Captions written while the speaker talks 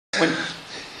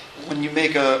when you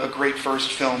make a great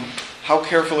first film, how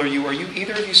careful are you? Are you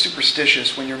either of you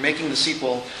superstitious when you're making the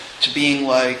sequel to being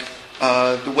like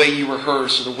the way you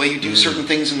rehearse or the way you do certain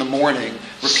things in the morning,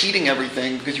 repeating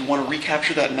everything because you want to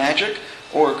recapture that magic?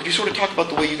 Or could you sort of talk about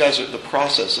the way you guys are, the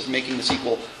process of making the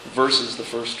sequel versus the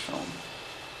first film?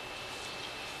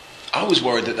 I was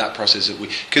worried that process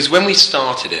because when we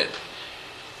started it,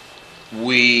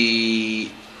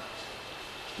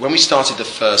 when we started the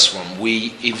first one,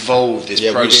 we evolved this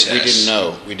process.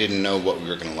 We didn't know what we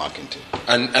were going to lock into.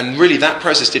 And really, that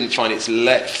process didn't find its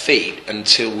feet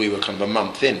until we were kind of a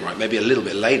month in, right? Maybe a little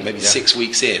bit late, maybe 6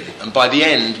 weeks in. And by the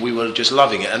end, we were just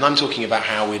loving it. And I'm talking about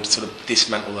how we'd sort of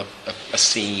dismantle a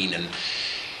scene and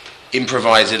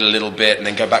improvise it a little bit, and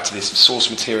then go back to this source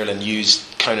material and use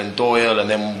Conan Doyle, and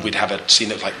then we'd have a scene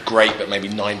that was like great, but maybe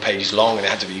 9 pages long, and it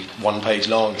had to be 1 page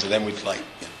long. So then we'd like,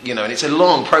 and it's a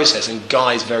long process, and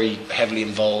Guy's very heavily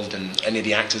involved, and any of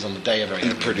the actors on the day are very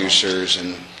and the producers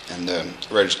involved. and the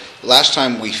writers. Last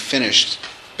time we finished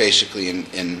basically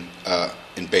in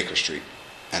Baker Street,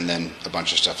 and then a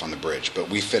bunch of stuff on the bridge. But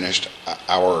we finished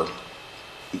our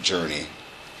journey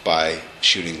by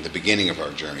shooting the beginning of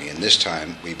our journey, and this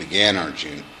time we began our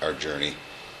journey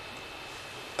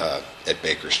at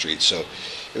Baker Street. So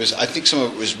it was. I think some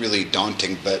of it was really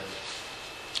daunting, but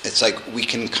it's like we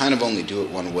can kind of only do it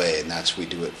one way, and that's we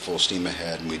do it full steam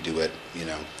ahead, and we do it,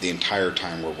 the entire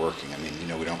time we're working. I mean,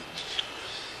 we don't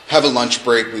have a lunch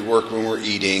break. We work when we're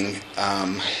eating.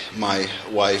 My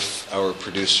wife, our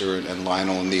producer, and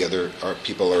Lionel, and the other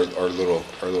people, our little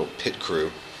pit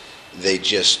crew.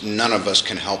 None of us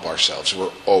can help ourselves.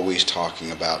 We're always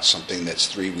talking about something that's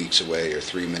 3 weeks away or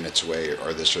 3 minutes away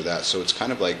or this or that. So it's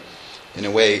kind of like, in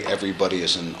a way, everybody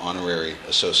is an honorary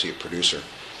associate producer.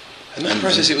 And that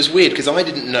process, it was weird because I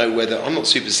didn't know whether, I'm not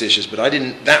superstitious, but I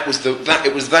didn't. It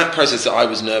was that process that I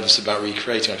was nervous about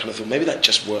recreating. I kind of thought maybe that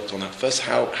just worked on that first.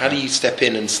 How do you step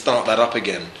in and start that up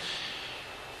again?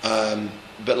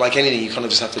 But like anything, you kind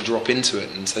of just have to drop into it.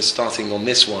 And so starting on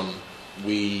this one,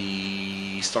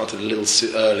 we started a little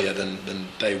earlier than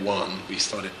day one. We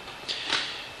started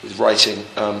with writing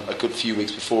a good few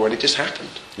weeks before, and it just happened.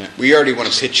 Yeah. We already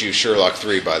want to pitch you Sherlock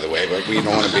 3, by the way, but we don't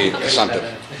want to be something.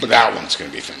 But that one's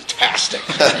going to be fantastic.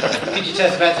 Could you tell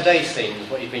us about today's scene,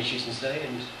 what you've been shooting today,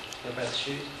 and you're about to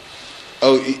shoot?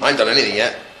 Oh, I haven't done anything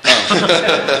yet.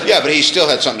 Oh. Yeah, but he still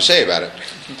had something to say about it.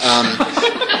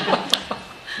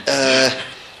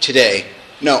 Today.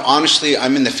 No, honestly,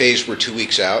 I'm in the phase we're 2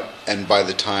 weeks out, and by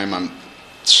the time I'm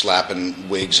slapping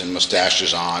wigs and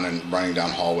mustaches on and running down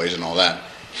hallways and all that,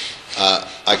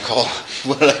 I call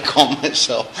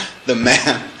myself the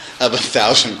man of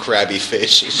 1,000 crabby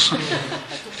faces.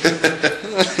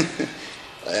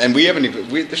 And we haven't even,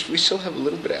 we still have a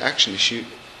little bit of action to shoot.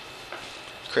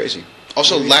 It's crazy.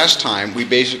 Also, last time we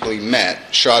basically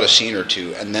met, shot a scene or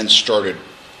two, and then started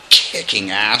kicking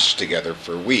ass together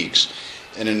for weeks.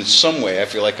 And in some way, I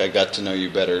feel like I got to know you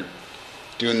better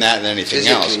doing that than anything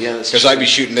else. Because I'd be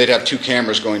shooting, they'd have 2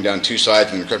 cameras going down 2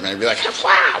 sides, and I'd be like, and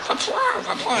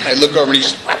I'd look over, and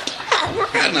he's,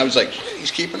 and I was like,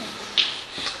 he's keeping up.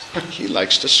 He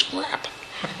likes to scrap.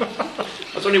 I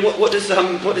was wondering, what does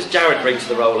Jared bring to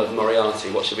the role of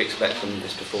Moriarty? What should we expect from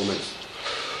this performance?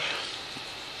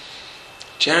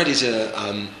 Jared is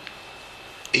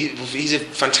he's a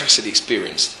fantastically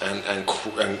experienced and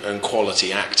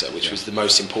quality actor, which was the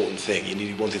most important thing.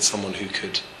 He wanted someone who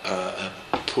could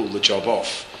pull the job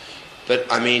off. But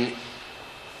I mean,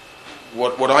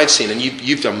 what I'd seen, and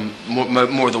you've done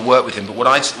more of the work with him, but what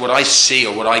I see,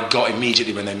 or what I got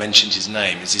immediately when they mentioned his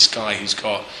name, is this guy he's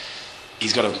got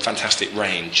a fantastic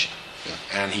range,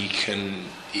 and he can,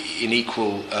 in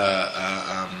equal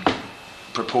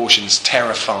proportions,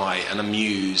 terrify and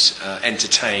amuse,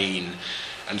 entertain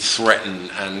and threaten,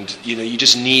 and you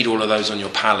just need all of those on your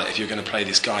palette if you're going to play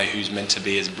this guy who's meant to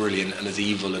be as brilliant and as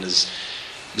evil and as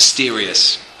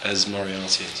mysterious as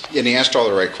Moriarty is. Yeah, and he asked all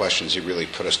the right questions. He really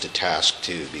put us to task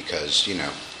too, because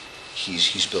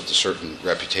he's built a certain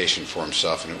reputation for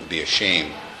himself, and it would be a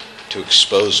shame to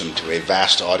expose him to a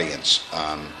vast audience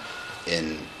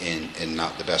in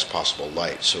not the best possible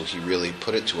light. So he really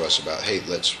put it to us about, hey,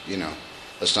 let's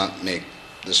not make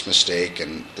this mistake,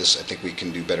 and this, I think we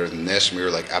can do better than this. And we were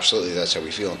like, absolutely, that's how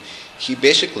we feel. And he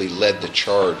basically led the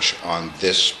charge on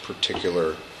this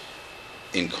particular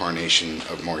incarnation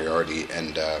of Moriarty,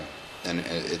 and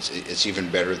it's even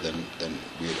better than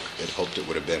we had hoped it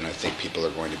would have been. I think people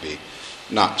are going to be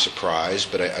not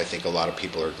surprised, but I think a lot of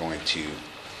people are going to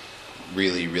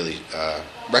really, really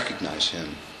recognize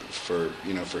him for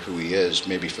who he is,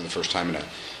 maybe for the first time in a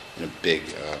big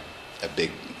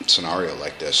scenario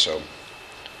like this. So,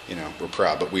 we're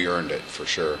proud, but we earned it for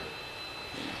sure.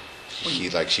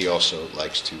 He also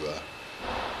likes to work.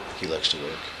 We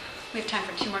have time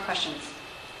for 2 more questions.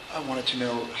 I wanted to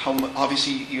know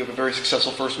obviously you have a very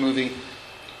successful first movie.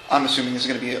 I'm assuming this is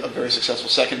going to be a very successful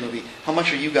second movie. How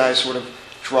much are you guys sort of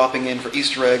dropping in for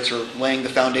Easter eggs or laying the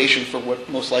foundation for what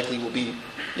most likely will be,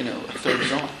 a third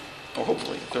film, or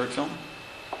hopefully a third film?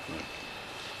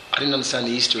 I didn't understand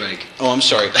the Easter egg. Oh, I'm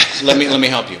sorry. Let me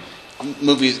help you.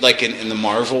 Movies like in the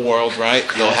Marvel world, right?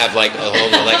 They'll have like a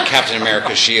whole like Captain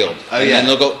America's shield, and then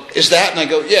they'll go, "Is that?" And I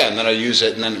go, "Yeah," and then I use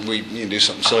it, and then we do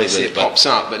something silly. It pops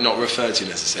up, but not referred to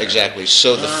necessarily. Exactly.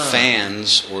 So the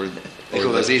fans they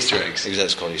call those Easter eggs. Exactly,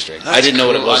 it's called Easter eggs. I didn't know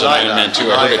what it was on Iron Man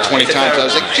 2. I heard it 20 times. I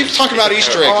was like, "Keep talking about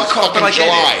Easter eggs. It's fucking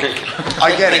July."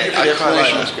 I get it. The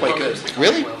explanation is quite good.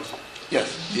 Really? Yes.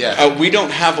 Yeah. We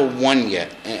don't have a 1 yet.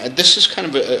 This is kind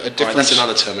of a different. Right, that's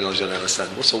another terminology I don't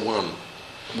understand. What's a 1?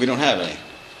 We don't have any.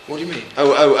 What do you mean? We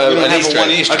don't an have Easter a 1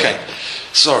 egg. Easter egg. Okay.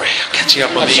 Sorry, I'm catching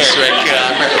up on the Easter egg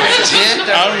references here.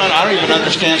 I don't even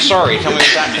understand. Sorry, tell me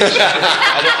what that means.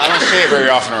 I don't say it very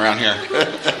often around here.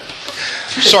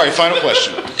 Sorry, final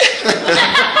question.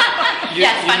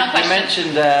 Yes, final question. You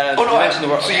mentioned. No. You mentioned the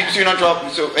word. So you're not dropping.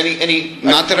 So any.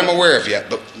 Not that I'm aware of yet,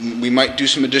 but we might do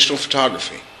some additional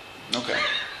photography. Okay.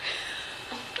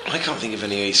 I can't think of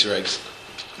any Easter eggs.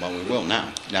 Well, we will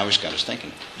now. Now he's got us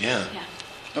thinking. Yeah.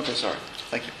 Okay. Sorry.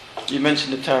 Thank you. You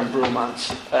mentioned the term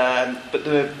bromance, but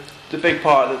the big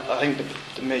part, I think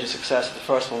the major success of the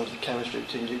first one was the chemistry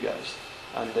between you guys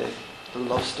and the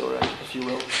love story, if you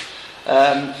will.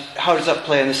 How does that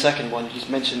play in the second one? You just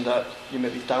mentioned that you may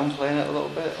be downplaying it a little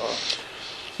bit, or?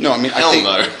 No, I mean, I think.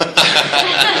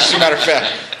 As a matter of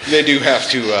fact, they do have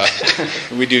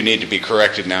to. We do need to be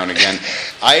corrected now and again.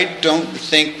 I don't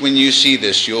think when you see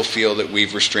this, you'll feel that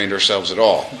we've restrained ourselves at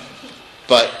all.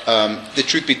 But the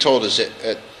truth be told is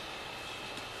that,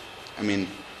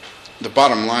 the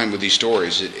bottom line with these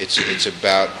stories, it's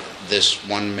about this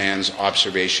one man's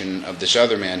observation of this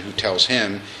other man who tells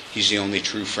him he's the only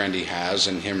true friend he has,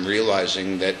 and him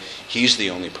realizing that he's the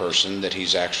only person that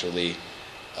he's actually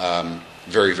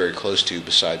very, very close to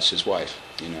besides his wife.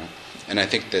 And I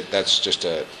think that's just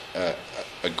a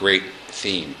great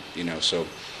theme. So.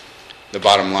 The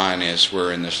bottom line is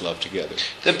we're in this love together.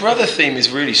 The brother theme is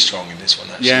really strong in this one,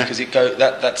 actually, because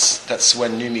that's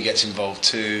when Numi gets involved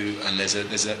too, and there's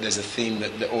a theme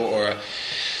or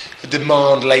a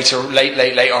demand late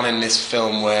on in this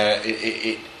film where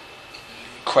it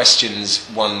questions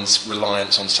one's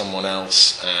reliance on someone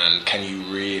else, and can you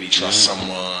really trust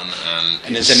someone?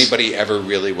 And is anybody ever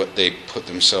really what they put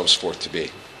themselves forth to be?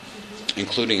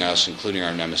 Including us, including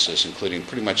our nemesis, including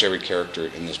pretty much every character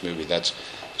in this movie. That's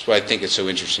why I think it's so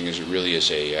interesting. Is it really is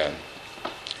a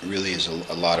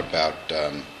lot about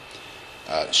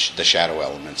the shadow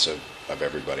elements of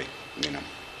everybody.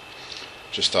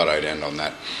 Just thought I'd end on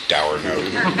that dour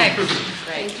note. Perfect.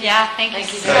 Great. Yeah, thank you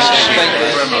so much.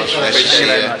 much. Thank you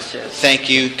very much. Thank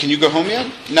you. Can you go home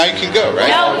yet? Now you can go, right?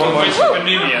 No. Oh, it's going to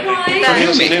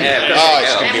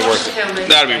be worth it.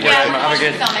 That'll be worth it. Have a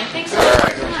good filming. Thanks so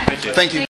much. Thank you.